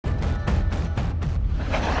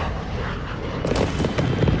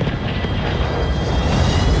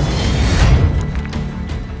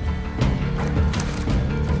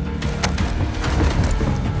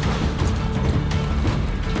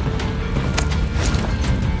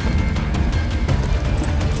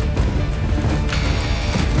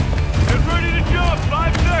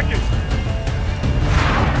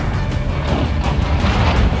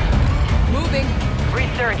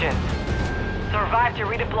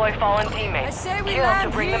redeploy fallen teammates. I say we Kill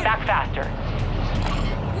land to bring here. them back faster.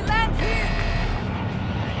 We land here!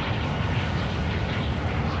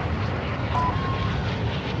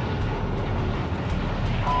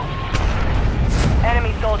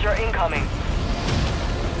 Enemy soldier incoming.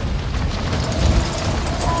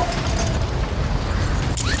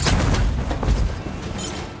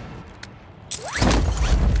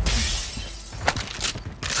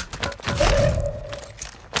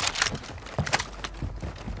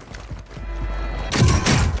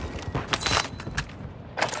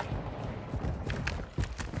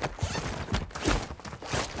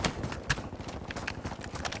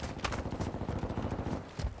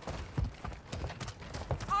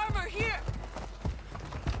 Armor here!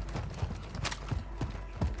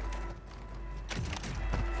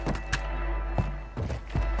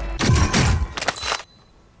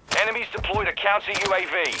 Enemies deployed a counter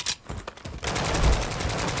UAV.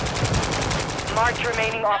 Marked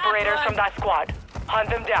remaining operators from that squad. Hunt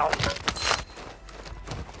them down.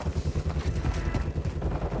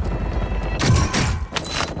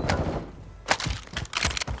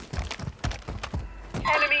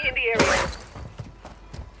 Enemy in the area.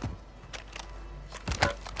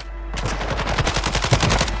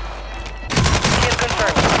 Kill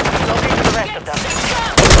confirmed. Locate the rest of them.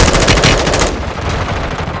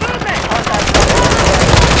 Movement! Contact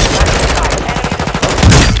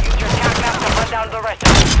Use your attack map to hunt down the rest of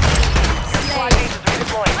them. Your squad base is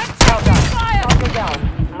redeploying. Countdown. Talking down.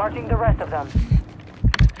 Marking the rest of them.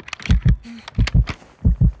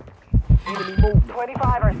 Enemy movement.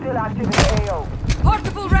 25 are still active in the AO.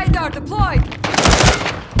 Portable radar deployed!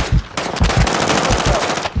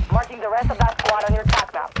 Marking the rest of that squad on your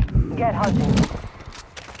attack map. Get hunting.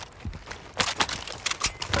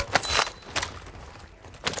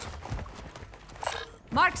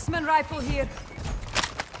 Marksman rifle here.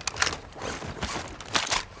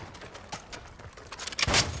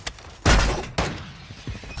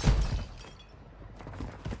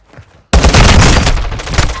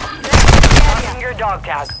 Marking your dog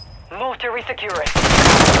tag. Move to resecure it.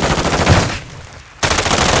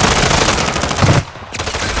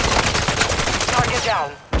 Target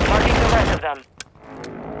down. Marking the rest of them.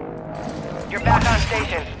 You're back on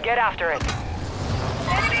station. Get after it.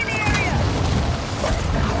 Enemy in the area!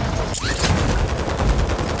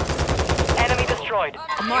 Enemy destroyed.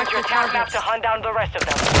 Use your attack map to hunt down the rest of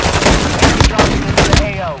them. Dropping into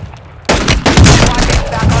the AO. Squad base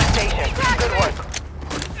back on station. Good work.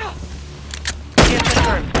 Kill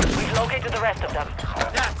confirmed. We've located the rest of them.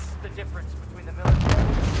 That's the difference between the military.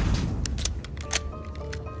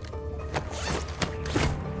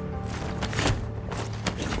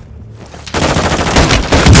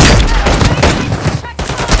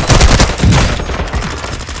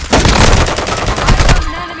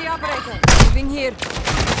 An enemy operator. Moving here.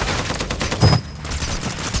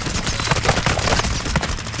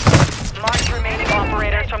 Mark remaining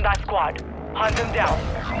operators from that squad. Hunt them down.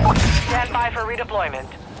 Stand by for redeployment.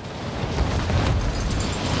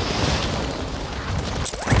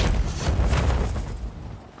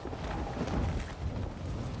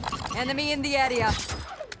 Enemy in the area.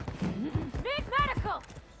 Need medical!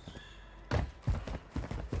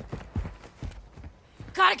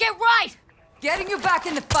 Gotta get right! Getting you back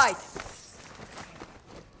in the fight.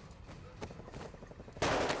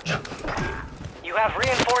 You have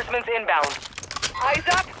reinforcements inbound. Eyes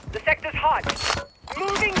up! The sector's hot.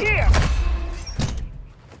 Moving here!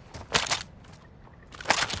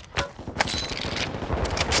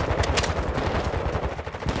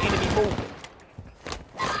 Enemy movement.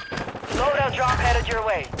 Loadout drop headed your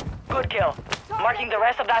way. Good kill. Marking the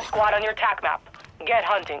rest of that squad on your attack map. Get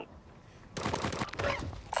hunting.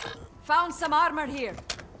 Found some armor here.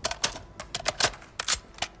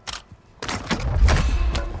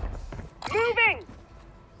 Moving!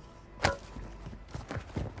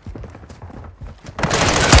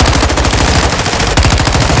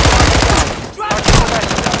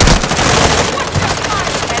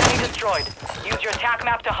 Enemy destroyed. Use your attack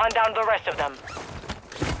map to hunt down the rest of them.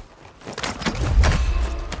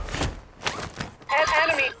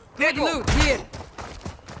 Enemy! Good loot here.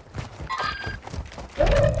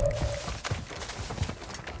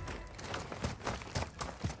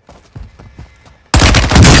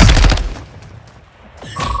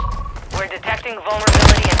 We're detecting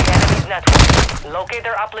vulnerability in the enemy's network. Locate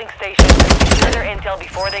their uplink station and secure their intel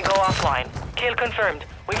before they go offline. Kill confirmed.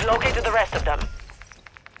 We've located the rest of them.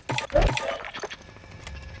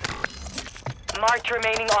 Marked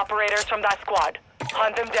remaining operators from that squad.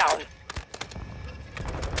 Hunt them down.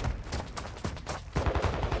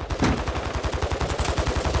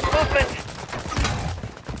 Movement!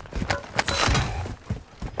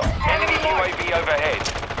 UAV overhead.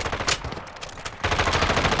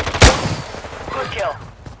 Good kill.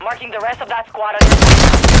 Marking the rest of that squad on your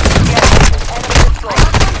map. Enemy destroyed.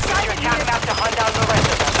 Use your attack map to hunt down the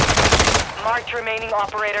rest of them. Marked remaining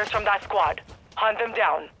operators from that squad. Hunt them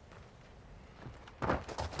down.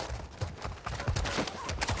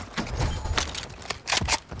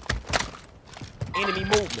 Enemy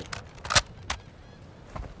movement.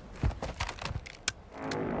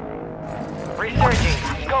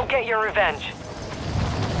 Resurging. Go get your revenge.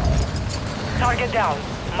 Target down.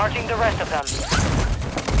 Marking the rest of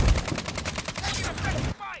them.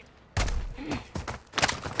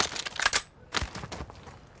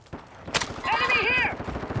 Enemy here!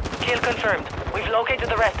 Kill confirmed. We've located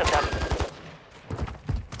the rest of them.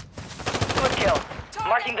 Good kill.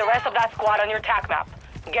 Marking the rest of that squad on your attack map.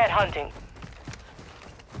 Get hunting.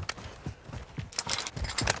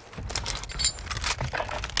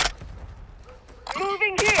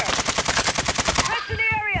 Moving here! Head to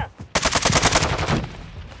the area!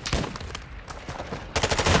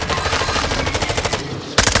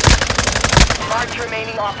 Marked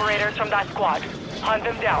remaining operators from that squad. Hunt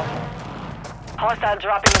them down. Hostile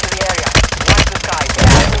dropping into the area. Watch the skies.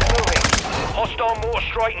 Enemies moving. Hostile mortar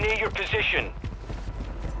strike near your position.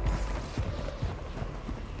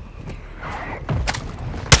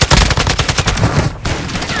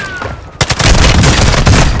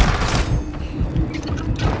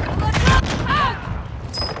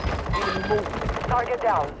 Target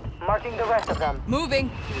down. Marking the rest of them.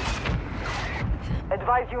 Moving.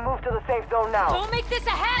 Advise you move to the safe zone now. Don't make this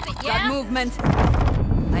a habit, Got yeah? movement.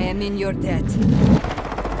 I am in your debt.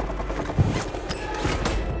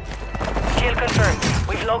 Kill confirmed.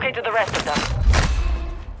 We've located the rest of them.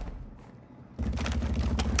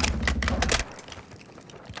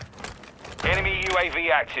 Enemy UAV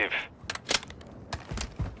active.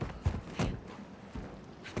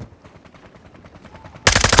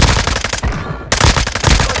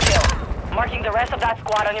 Good kill. Marking the rest of that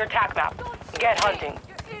squad on your attack map. Get hunting.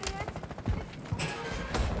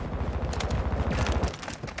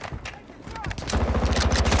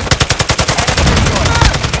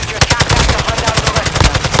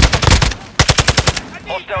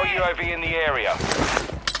 Hostile UAV in the area.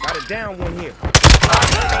 Got it down one here.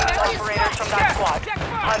 Remaining operators from that squad.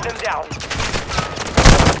 Hunt them down.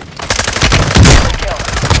 Good kill.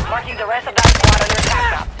 Marking the rest of that squad on your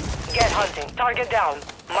attack map. Get hunting. Target down.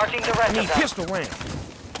 Marking the rest Need of them. pistol round.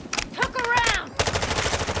 Took around!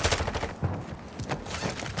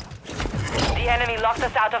 The enemy locked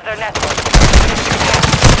us out of their network. Enemy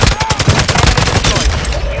destroyed.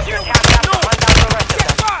 Use your attack map to hunt down the rest of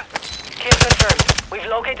them. Kill confirmed. We've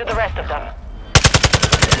located the rest of them.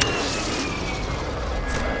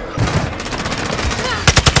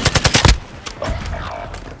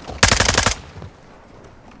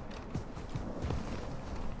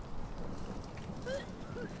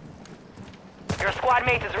 Your squad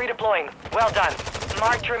mate is redeploying. Well done.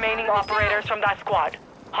 Marked remaining operators from that squad.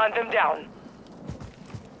 Hunt them down.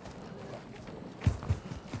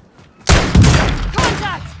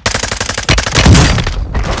 Contact!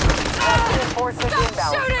 Reinforcements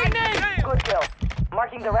inbound. Shooting me! Good kill.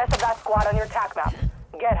 Marking the rest of that squad on your attack map.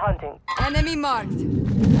 Get hunting. Enemy marked.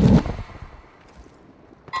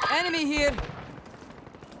 Enemy here.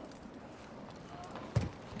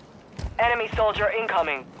 Enemy soldier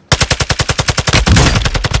incoming.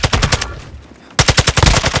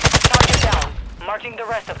 Target down. Marking the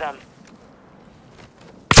rest of them.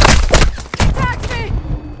 Attack me!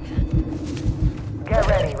 Get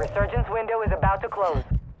ready. Resurgence window is about to close.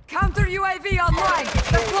 Counter UAV online.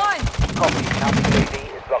 Deploying. Copy. Counter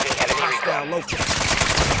UAV is blocking enemy Hostile recon. located.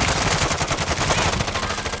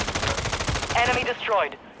 Enemy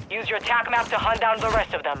destroyed. Use your attack map to hunt down the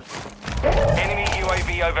rest of them. Enemy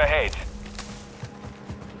UAV overhead.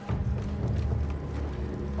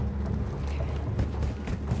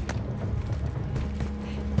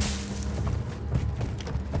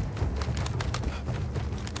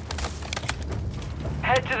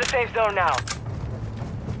 Head to the safe zone now.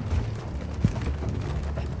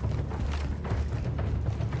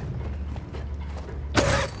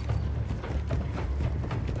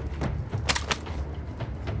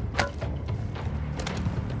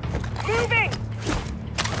 Moving!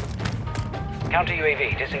 Counter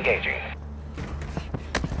UAV disengaging.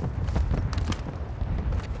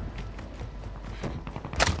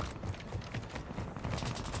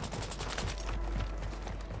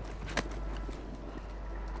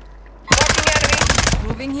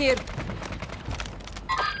 Moving here.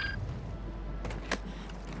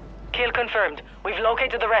 Kill confirmed. We've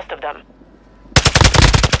located the rest of them.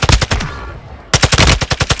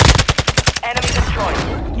 Enemy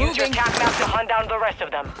destroyed. Use your Moving. attack map to hunt down the rest of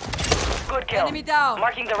them. Good kill. Enemy down.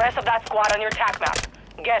 Marking the rest of that squad on your attack map.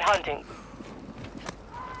 Get hunting.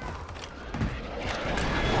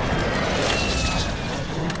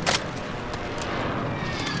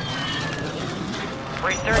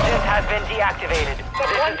 Resurgence has been deactivated. But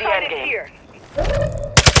This one is the side end is game.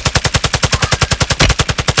 here.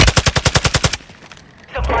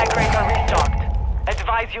 Supply crates are restocked.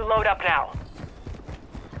 Advise you load up now.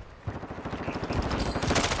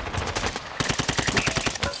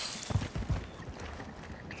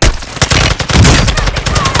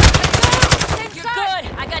 You're good.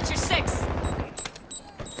 I got your 6.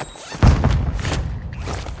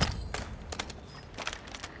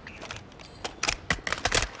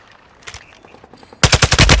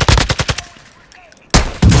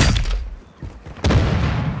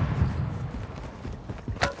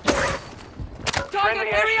 Friendly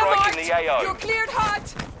Target area airstrike marked. in the AO. You're cleared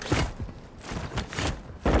hot.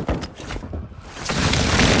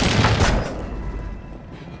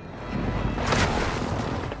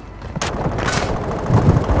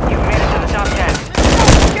 You've made it to the top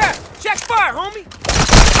 10. Yeah, check fire, homie.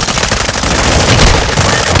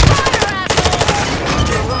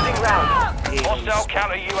 You're losing ground. Hostile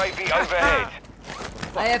counter UAV overhead.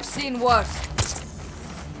 I have seen worse.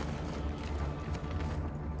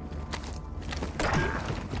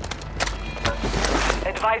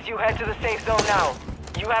 Advise you head to the safe zone now.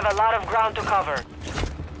 You have a lot of ground to cover.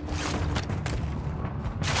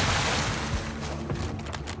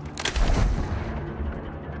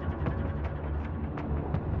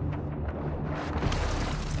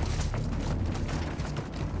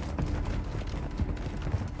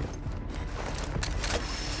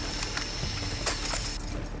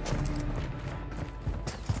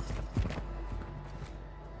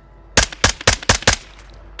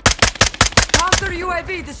 Counter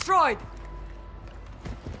UAV destroyed.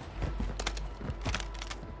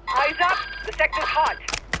 Eyes up. The sector's hot.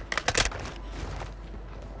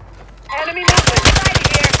 Enemy movement. Side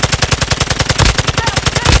here.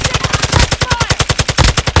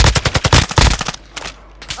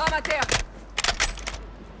 Amateur.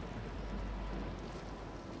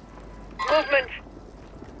 Movement.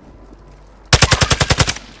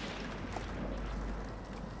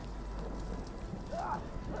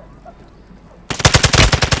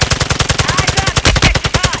 Eyes up.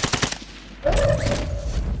 Sector's hot.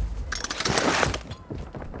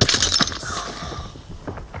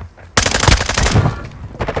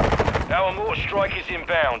 Our mortar strike is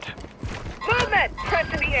inbound. Movement.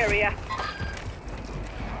 Threats in the area.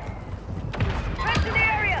 Threats in the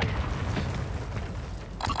area.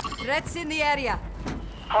 Threats in the area.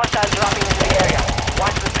 Hostiles dropping into the area.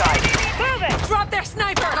 Watch the skies. Move it. Drop their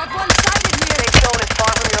sniper. Got one sighted here. Safe zone is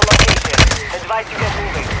far from your location. Advise you get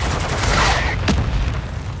moving.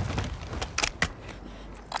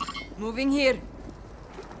 Moving here.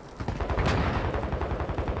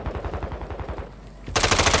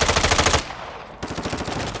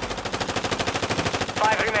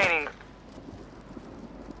 Five remaining.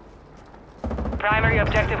 Primary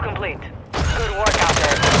objective complete. Good work out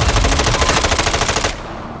there.